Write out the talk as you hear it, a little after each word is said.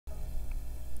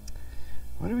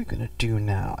What are we going to do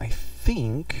now? I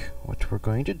think what we're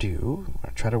going to do, I'm going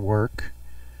to try to work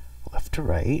left to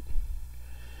right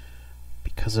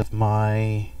because of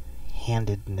my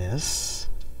handedness.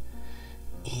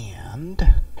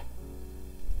 And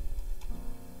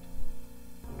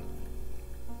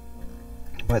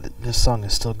but this song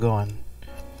is still going.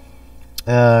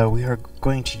 We are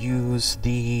going to use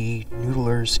the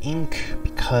Noodler's ink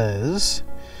because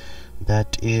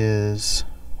that is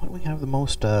what we have the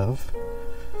most of.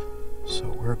 So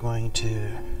we're going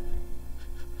to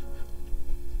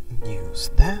use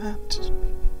that.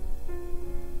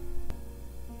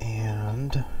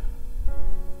 And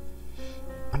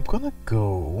I'm gonna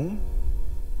go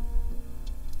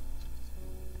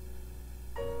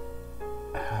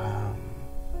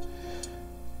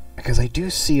because I do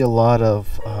see a lot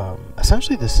of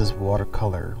essentially this is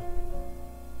watercolor,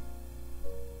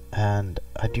 and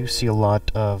I do see a lot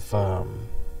of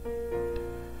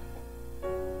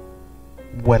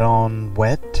wet on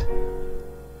wet,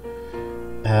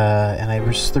 and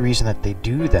the reason that they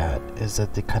do that is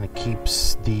that it kind of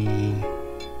keeps the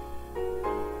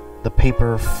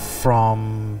paper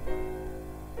from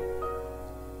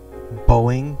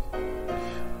bowing.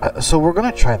 So we're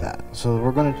gonna try that. So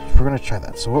we're gonna try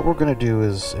that. So what we're gonna do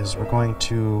is we're going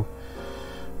to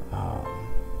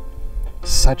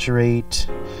saturate.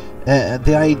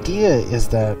 The idea is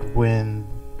that when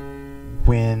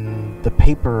the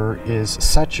paper is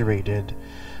saturated,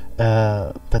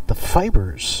 that the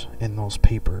fibers in those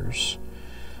papers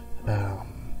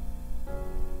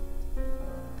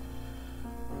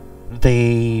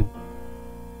they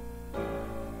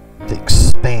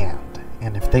expand,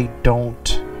 and if they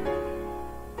don't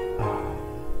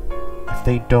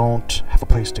have a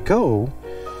place to go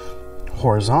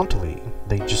horizontally,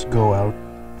 they just go out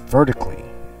vertically,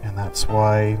 and that's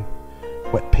why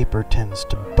wet paper tends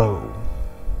to bow.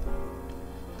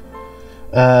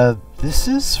 This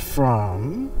is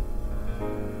from,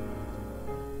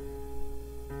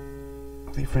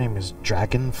 I believe her name is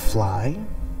Dragonfly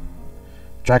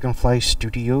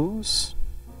Studios.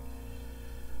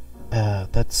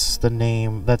 That's the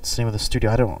name of the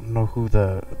studio. I don't know who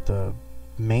the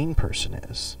main person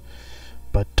is,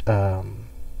 but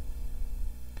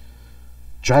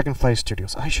Dragonfly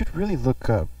Studios. I should really look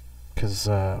up, because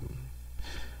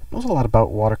knows a lot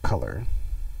about watercolor.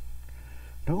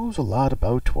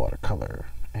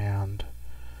 And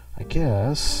I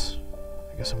guess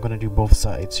I'm gonna do both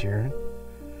sides here.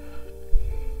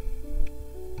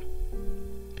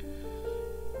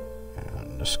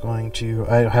 I'm just going to.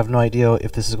 I have no idea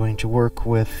if this is going to work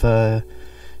with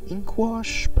ink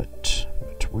wash, but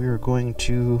we're going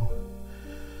to.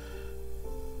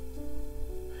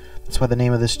 That's why the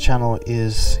name of this channel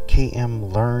is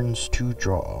KM Learns to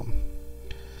Draw,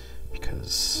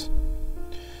 because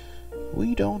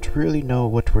we don't really know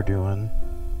what we're doing.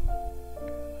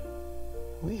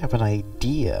 We have an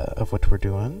idea of what we're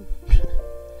doing.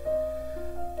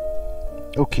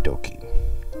 Okie dokie.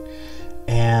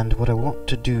 And what I want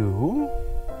to do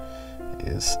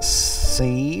is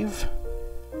save,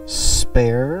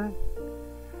 spare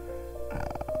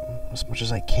as much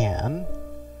as I can.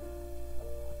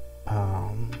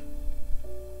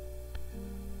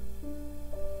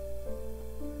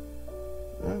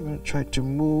 I'm going to try to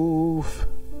move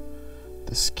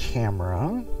this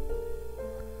camera.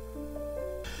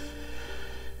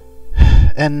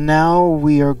 And now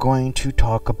we are going to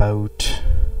talk about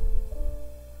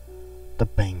the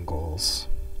Bengals.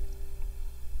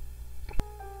 I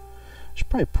should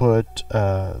probably put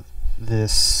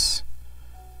this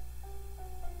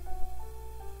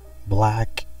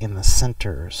black in the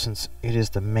center, since it is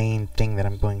the main thing that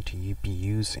I'm going to be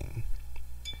using.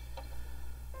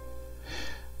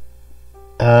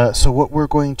 So what we're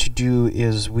going to do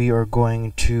is we are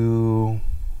going to,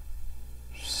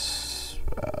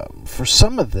 for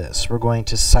some of this, we're going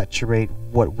to saturate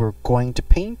what we're going to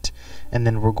paint, and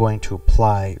then we're going to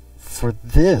apply for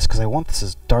this, because I want this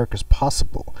as dark as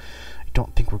possible. I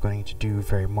don't think we're going to do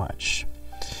very much.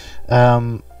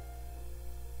 So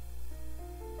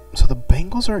the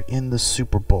Bengals are in the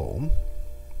Super Bowl,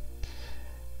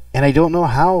 and I don't know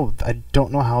how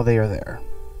they are there,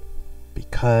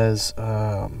 because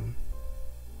I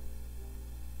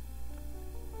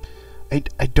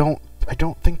don't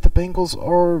think the Bengals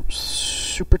are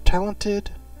super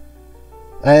talented.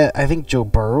 I think Joe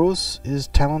Burrows is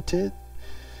talented,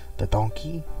 the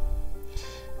donkey,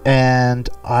 and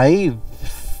I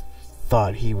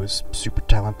thought he was super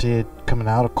talented coming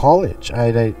out of college.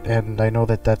 And I know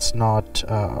that that's not.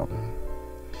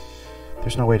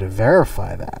 There's no way to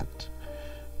verify that,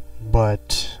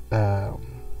 but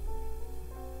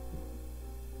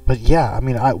but yeah, I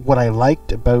mean, what I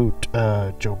liked about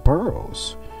Joe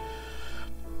Burrows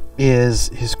is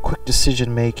his quick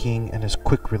decision making and his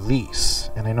quick release.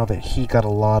 And I know that he got a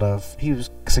lot of,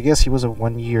 cause I guess he was a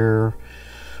 1-year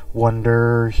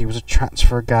wonder. He was a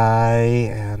transfer guy,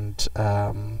 and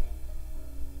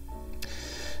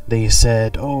they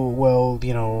said, oh well,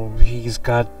 he's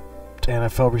got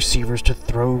NFL receivers to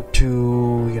throw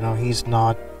to. He's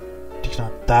not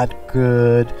that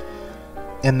good.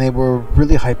 And they were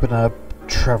really hyping up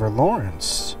Trevor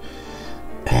Lawrence,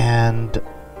 and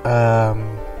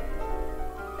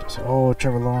so,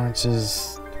 Trevor Lawrence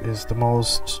is the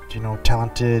most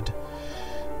talented.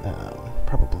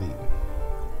 Probably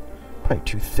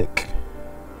too thick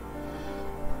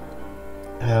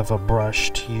of a brush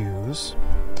to use.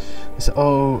 They said,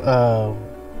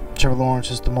 Trevor Lawrence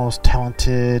is the most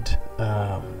talented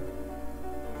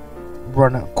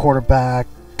quarterback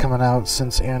coming out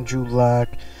since Andrew Luck.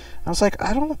 I was like,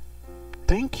 I don't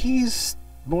think he's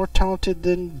more talented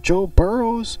than Joe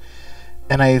Burrows.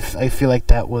 And I feel like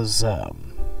that was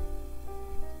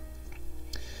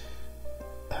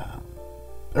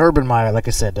Urban Meyer. Like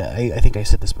I said, I think I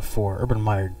said this before. Urban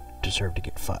Meyer deserved to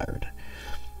get fired,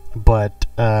 but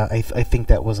I think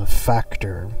that was a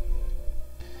factor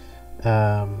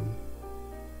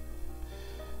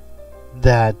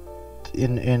that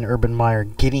in Urban Meyer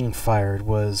getting fired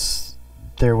was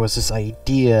there was this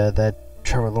idea that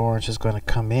Trevor Lawrence is going to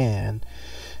come in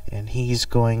and he's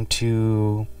going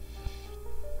to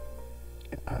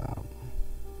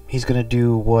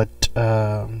do what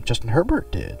Justin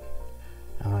Herbert did.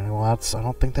 Well, I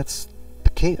don't think that's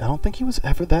the case. I don't think he was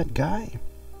ever that guy.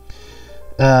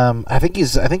 I think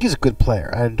he's a good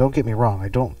player. Don't get me wrong. I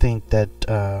don't think that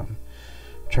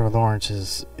Trevor Lawrence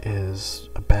is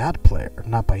a bad player,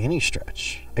 not by any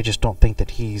stretch. I just don't think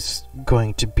that he's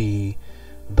going to be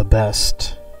the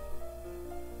best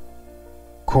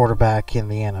quarterback in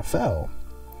the NFL.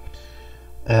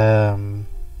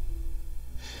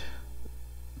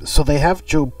 So they have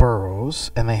Joe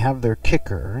Burrows, and they have their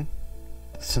kicker,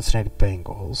 the Cincinnati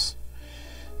Bengals,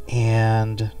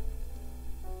 and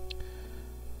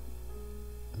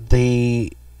they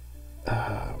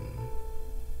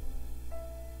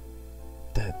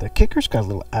the kicker's got a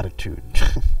little attitude.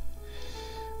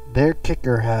 Their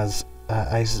kicker has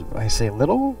I say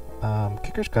little.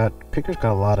 Kicker's got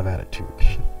a lot of attitude.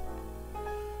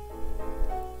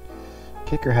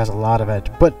 Kicker has a lot of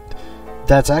attitude, but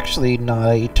that's actually not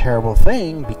a terrible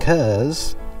thing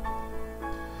because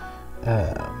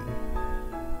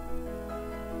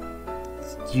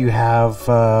you have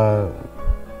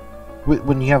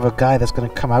when you have a guy that's going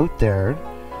to come out there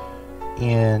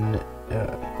in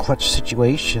clutch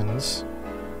situations,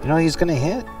 he's going to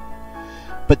hit.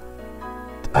 But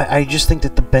I just think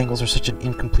that the Bengals are such an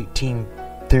incomplete team.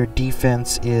 Their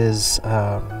defense is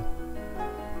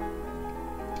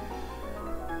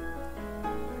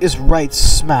right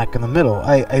smack in the middle.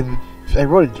 I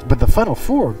wrote it, but the Final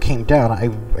Four came down. I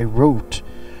wrote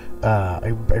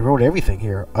everything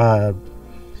here.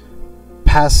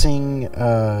 Passing.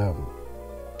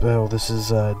 This is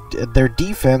their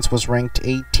defense was ranked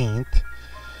 18th.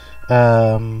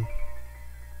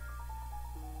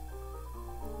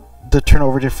 The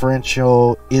turnover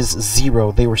differential is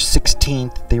 0. They were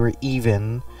 16th. They were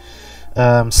even.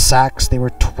 Sacks, they were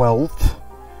 12th.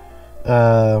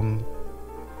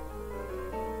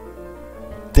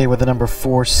 They were the number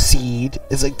 4 seed.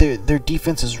 It's like their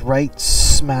defense is right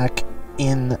smack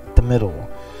in the middle.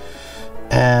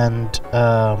 And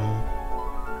I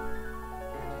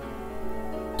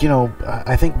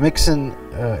think Mixon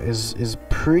is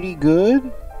pretty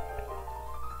good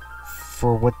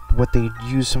for what they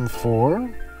use him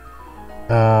for.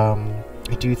 I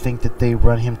do think that they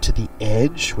run him to the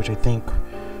edge, which I think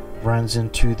runs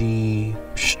into the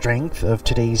strength of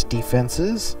today's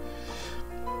defenses.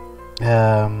 They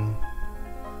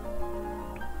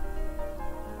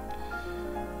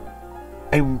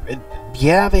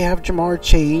have Jamar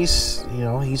Chase.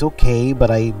 He's okay, but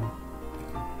he's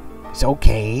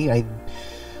okay.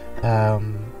 The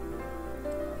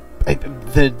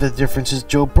difference is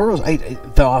Joe Burrows.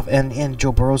 And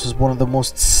Joe Burrows is one of the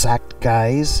most sacked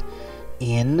guys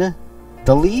in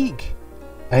the league.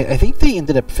 I think they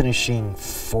ended up finishing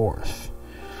 4th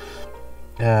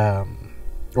or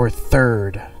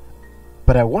 3rd.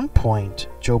 But at one point,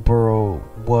 Joe Burrow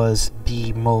was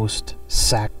the most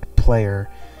sacked player,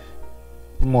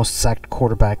 most sacked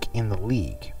quarterback in the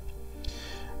league.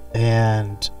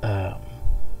 And that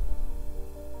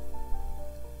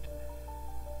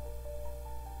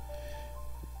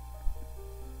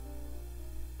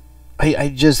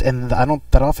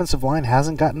offensive line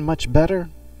hasn't gotten much better.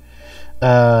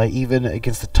 Even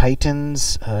against the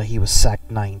Titans, he was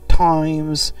sacked 9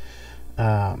 times.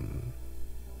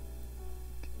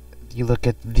 You look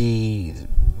at the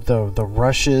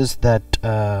rushes that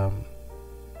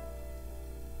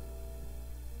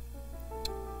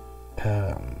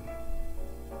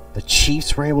the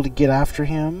Chiefs were able to get after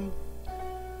him.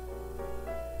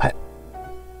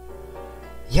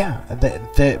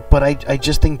 But I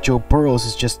just think Joe Burrows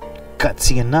is just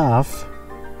gutsy enough.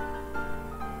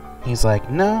 He's like,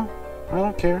 no, I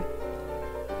don't care.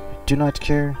 I do not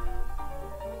care.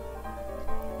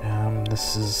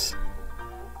 This is...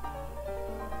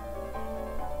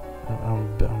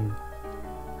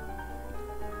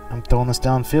 I'm throwing this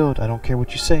downfield. I don't care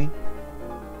what you say.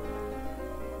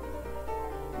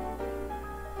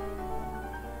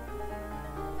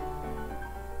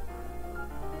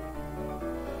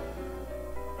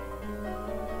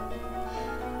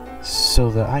 So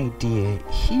the idea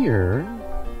here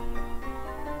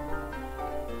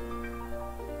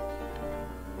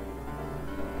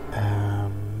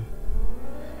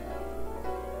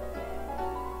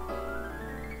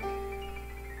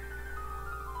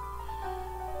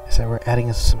is that we're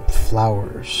adding some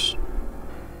flowers.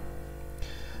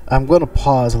 I'm going to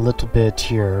pause a little bit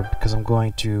here because I'm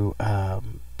going to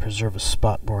preserve a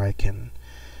spot where I can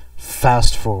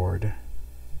fast forward.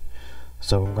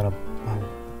 So I'm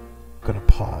gonna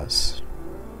pause.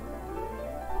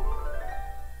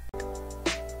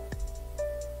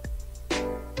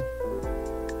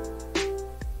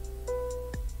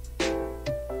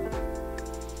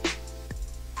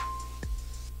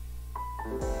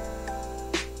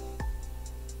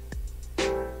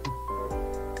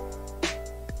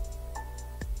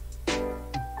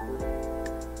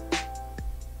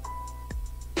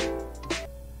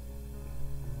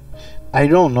 I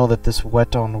don't know that this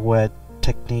wet on wet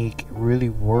technique really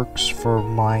works for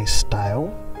my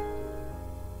style.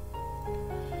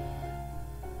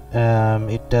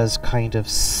 It does kind of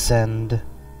send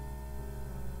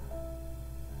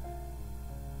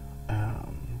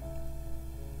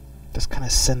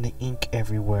the ink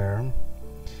everywhere,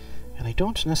 and I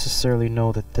don't necessarily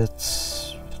know that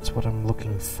that's what I'm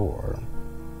looking for.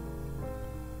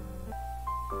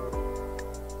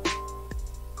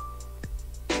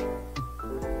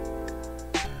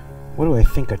 What do I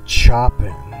think of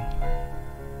chopping?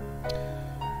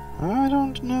 I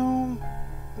don't know.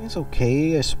 It's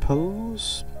okay, I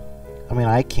suppose. I mean,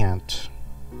 I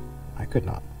could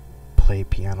not play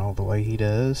piano the way he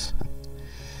does.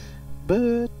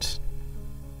 But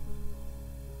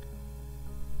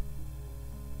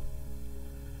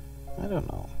I don't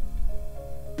know.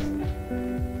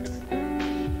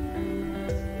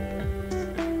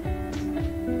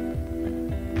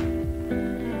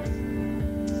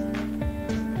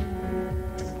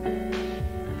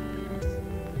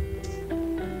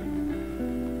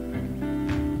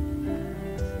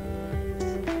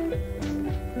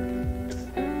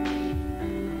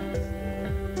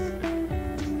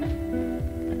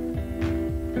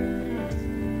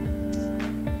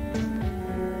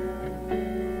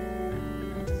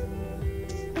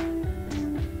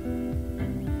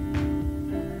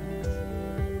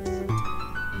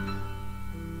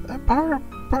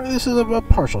 This is a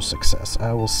partial success.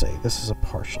 I will say this is a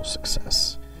partial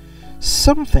success.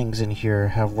 Some things in here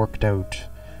have worked out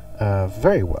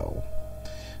very well.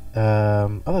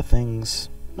 Other things,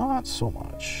 not so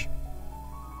much.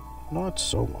 Not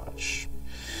so much.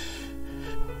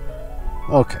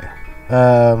 Okay.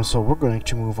 So we're going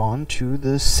to move on to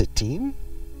the city.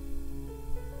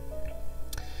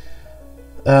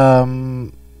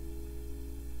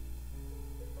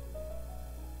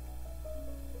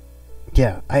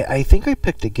 Yeah, I think I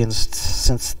picked against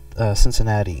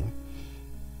Cincinnati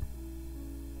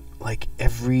like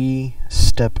every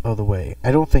step of the way.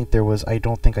 I don't think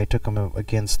I took them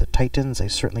against the Titans. I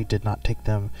certainly did not take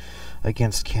them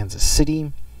against Kansas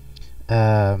City.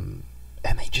 And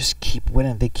they just keep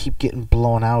winning. They keep getting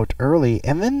blown out early.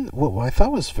 And then what I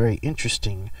thought was very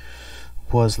interesting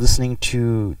was listening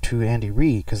to Andy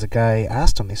Reid, because the guy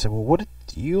asked him, they said, well,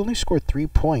 you only scored 3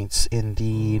 points in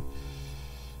the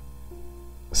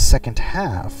second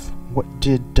half. What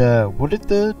did the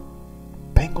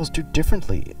Bengals do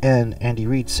differently? And Andy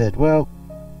Reid said, well,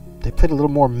 they played a little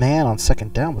more man on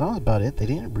second down, but that was about it. They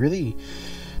really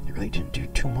didn't do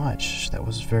too much that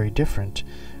was very different.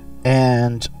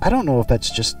 And I don't know if that's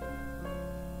just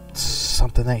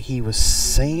something that he was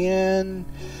saying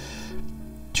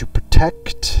to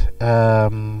protect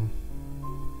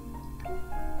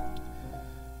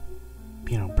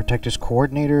protect his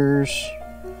coordinators,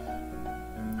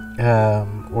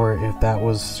 or if that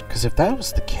was, because if that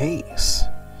was the case,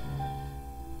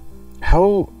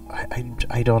 how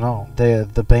I don't know.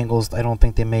 The Bengals, I don't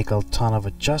think they make a ton of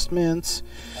adjustments.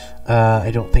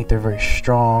 I don't think they're very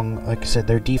strong. Like I said,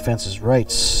 their defense is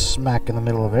right smack in the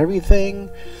middle of everything,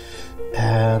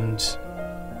 and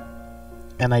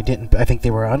I think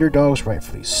they were underdogs,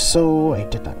 rightfully so. I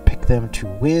did not pick them to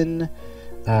win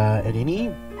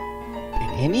in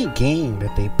any game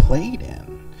that they played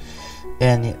in,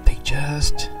 and yet they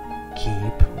just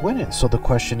keep winning. So the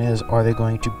question is, are they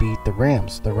going to beat the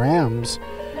Rams? The Rams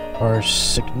are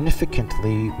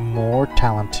significantly more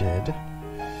talented,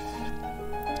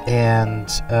 and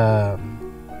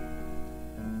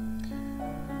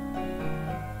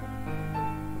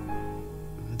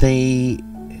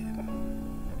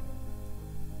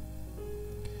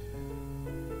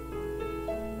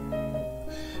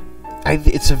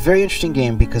it's a very interesting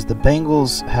game because the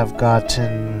Bengals have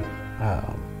gotten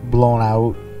blown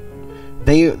out.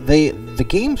 The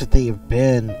games that they've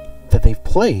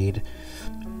played,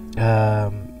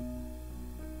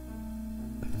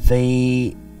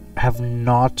 they have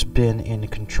not been in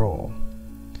control,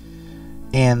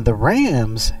 and the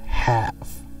Rams have.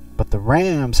 But the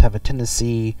Rams have a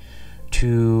tendency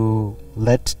to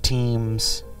let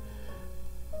teams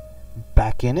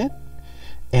back in it,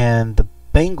 and the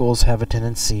Bengals have a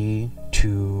tendency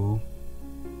to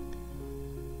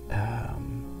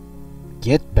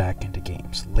get back into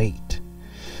games late.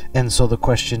 And so the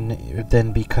question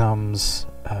then becomes,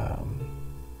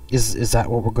 is that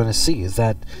what we're going to see? Is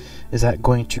that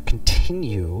going to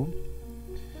continue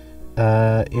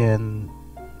in...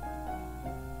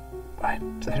 I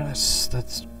know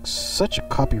that's such a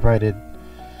copyrighted...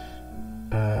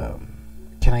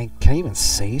 Can I even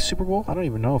say Super Bowl? I don't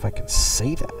even know if I can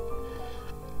say that.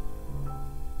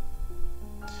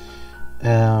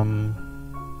 I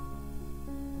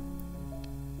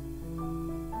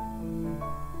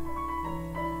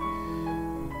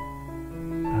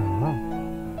don't know.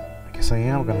 I guess I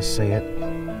am gonna say it.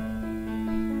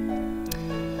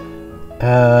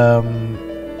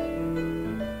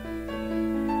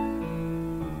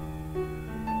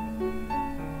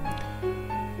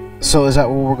 So is that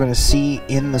what we're gonna see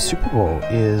in the Super Bowl?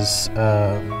 Is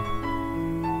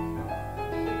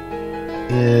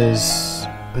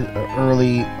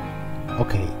early?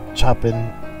 Okay,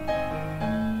 chopping.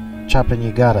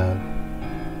 You gotta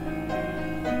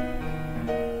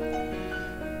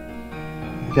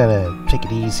take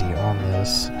it easy on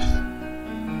this.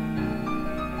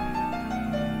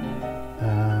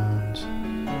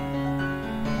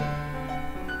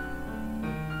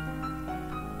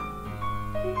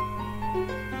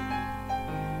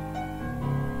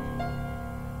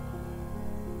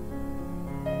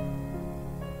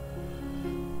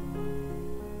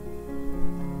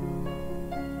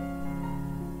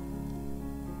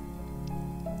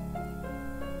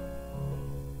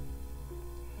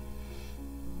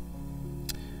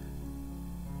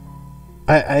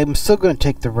 And I'm still going to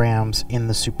take the Rams in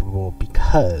the Super Bowl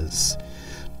because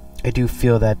I do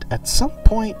feel that at some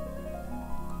point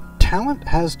talent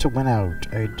has to win out.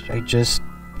 I just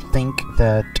think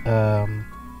that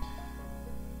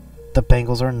the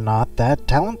Bengals are not that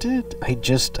talented. I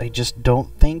just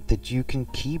don't think that you can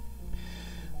keep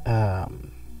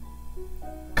coming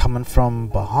from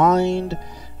behind.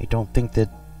 I don't think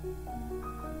that,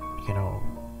 you know,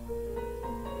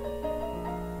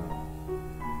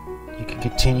 you can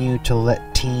continue to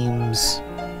let teams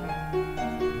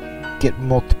get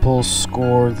multiple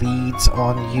score leads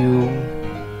on you.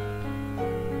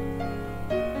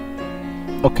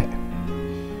 Okay.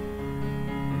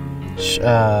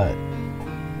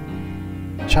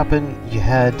 Chopin, you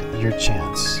had your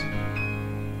chance.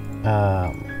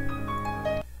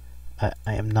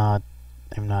 I'm not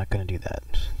gonna do that.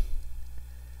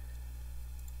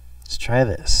 Let's try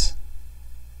this.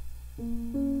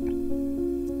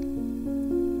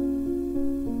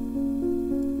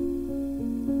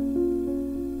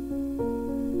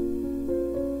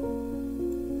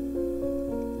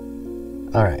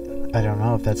 Alright, I don't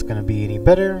know if that's going to be any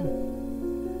better.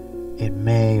 It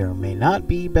may or may not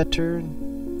be better.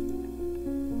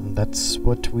 That's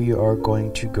what we are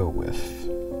going to go with.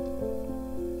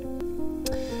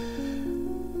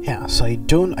 Yeah, so I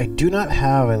do not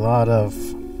have a lot of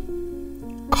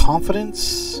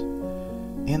confidence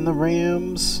in the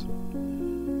Rams,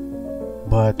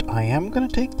 but I am going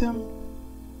to take them.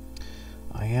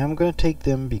 I am going to take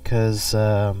them because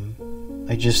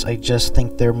I just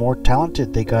think they're more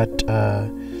talented. They got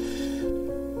I'm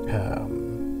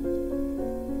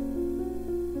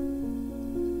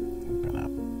gonna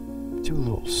do a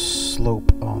little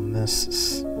slope on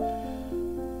this.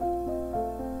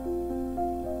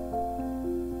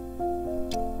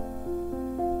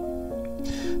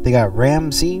 They got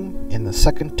Ramsey in the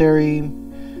secondary.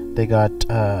 They got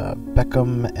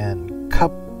Beckham and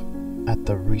Cup at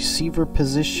the receiver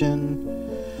position.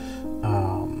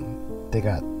 They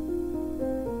got...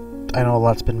 I know a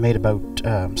lot's been made about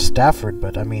Stafford,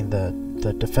 but I mean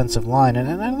the defensive line.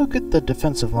 And I look at the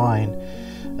defensive line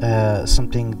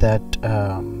something that...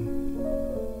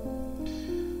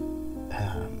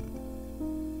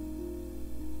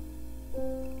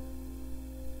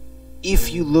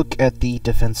 if you look at the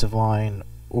defensive line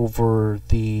over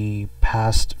the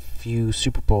past few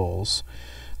Super Bowls,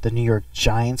 the New York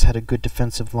Giants had a good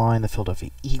defensive line, the Philadelphia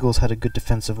Eagles had a good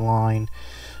defensive line,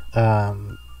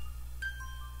 and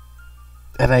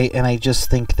I just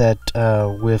think that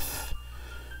with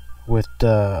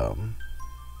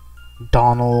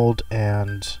Donald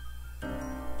and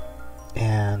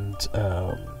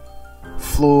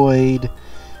Floyd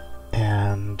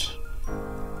and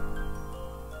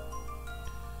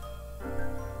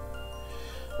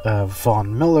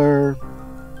Von Miller,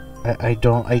 I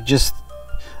just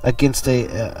against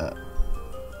a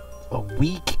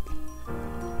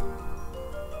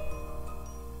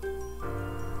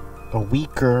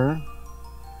weaker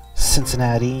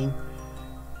Cincinnati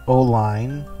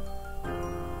O-line.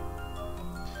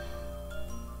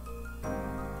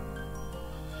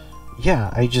 Yeah,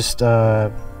 I just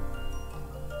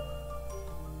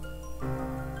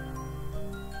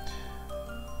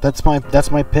that's my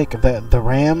pick. The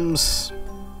Rams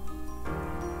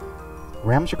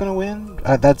are gonna win.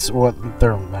 That's what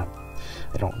they're. I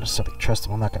don't necessarily trust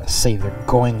them. I'm not gonna say they're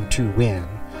going to win,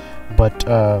 but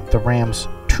the Rams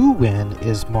to win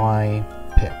is my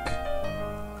pick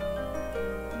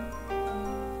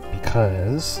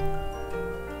because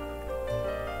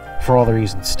for all the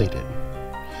reasons stated.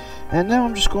 And now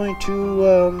I'm just going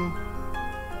to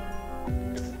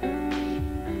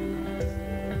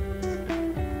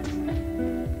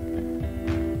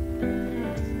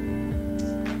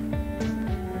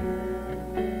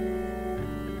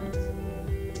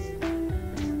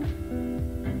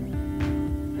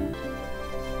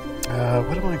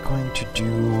what am I going to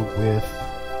do with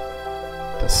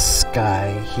the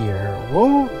sky here?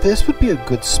 Well, this would be a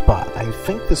good spot. I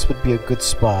think this would be a good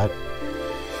spot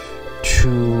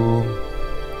to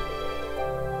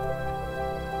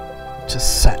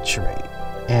saturate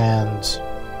and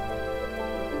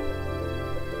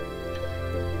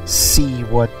see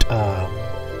what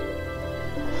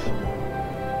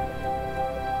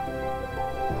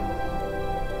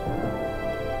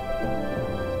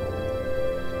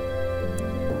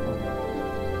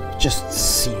just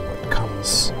see what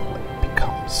becomes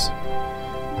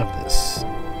of this.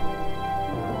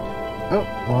 Oh,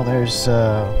 well, there's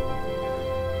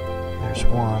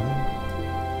one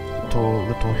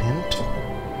little hint.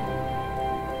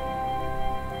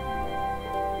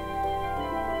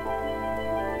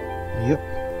 Yep.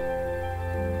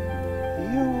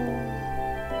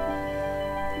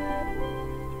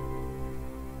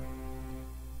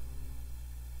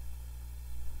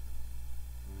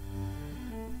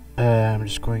 I'm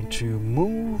just going to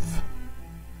move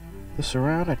this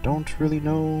around. I don't really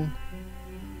know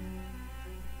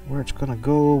where it's gonna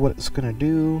go, what it's gonna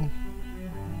do.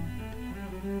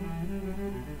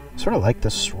 Sort of like the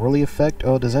swirly effect.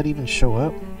 Oh, does that even show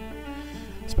up?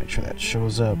 Let's make sure that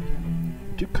shows up.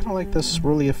 I do kind of like the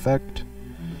swirly effect.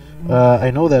 I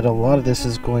know that a lot of this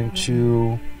is going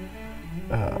to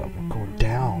go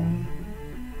down.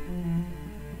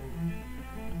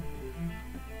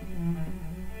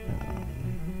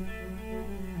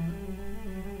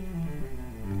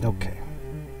 Okay.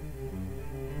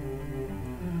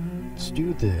 Let's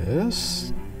do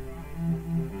this.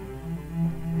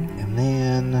 And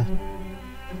then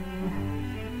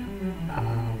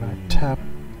I'm going to tap,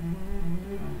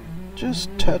 just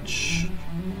touch,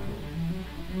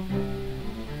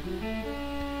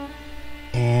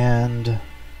 and do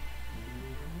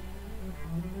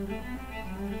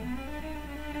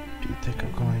you think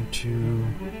I'm going to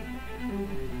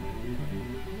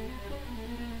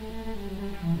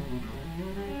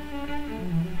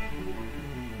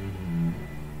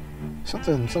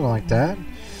something like that?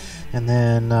 And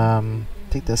then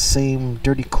take the same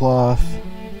dirty cloth.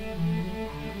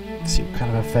 See what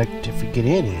kind of effect, if we get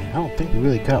any. I don't think we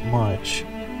really got much.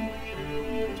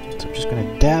 So I'm just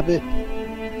gonna dab it.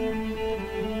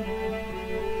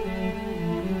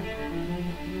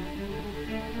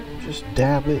 Just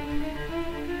dab it.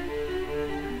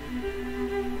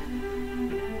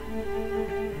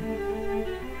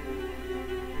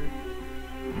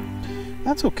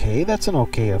 That's okay. That's an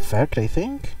okay effect, I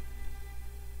think.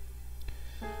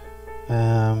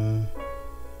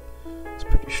 It's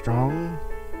pretty strong.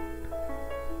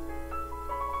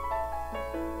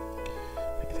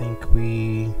 think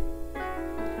we...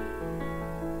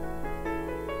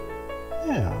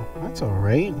 Yeah, that's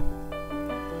alright.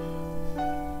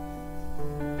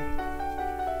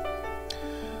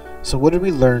 So what did we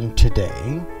learn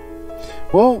today?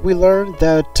 Well, we learned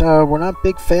that we're not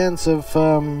big fans of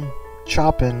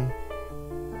chopping.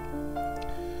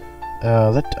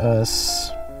 Let us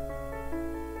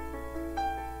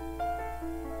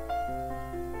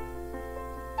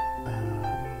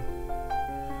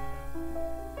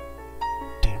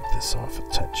damp this off a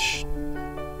touch.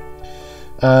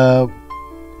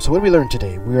 So what did we learn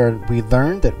today? We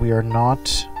learned that we are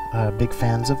not big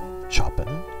fans of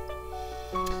chopping.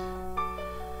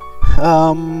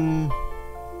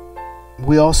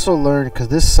 We also learned, because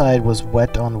this side was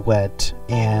wet on wet,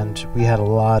 and we had a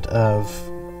lot of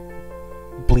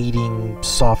bleeding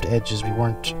soft edges. We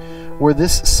weren't... Where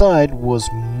this side was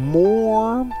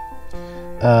more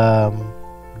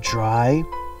dry,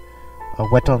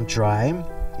 wet on dry,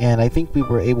 and I think we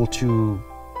were able to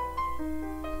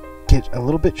get a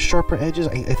little bit sharper edges.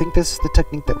 I think this is the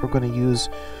technique that we're going to use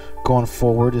going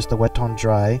forward, is the wet on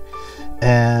dry.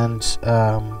 And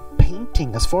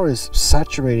painting, as far as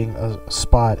saturating a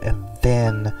spot and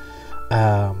then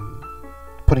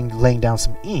laying down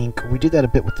some ink, we did that a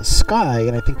bit with the sky,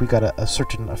 and I think we got a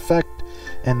certain effect.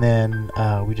 And then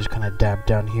we just kind of dabbed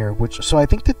down here, so I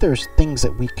think that there's things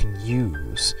that we can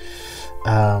use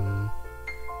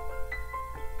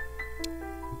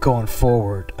going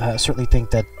forward. I certainly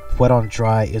think that wet on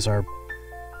dry is our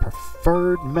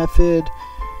preferred method,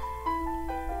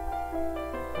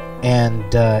 and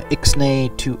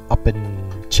ixnay to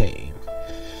uppenche.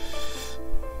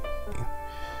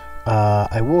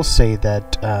 I will say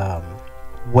that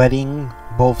wetting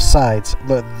both sides.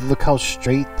 Look how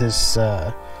straight this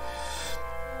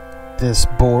this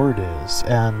board is,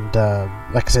 and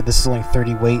like I said, this is only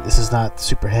 30 weight. This is not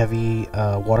super heavy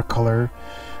watercolor.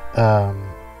 So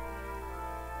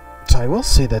I will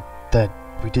say that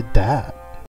we did that.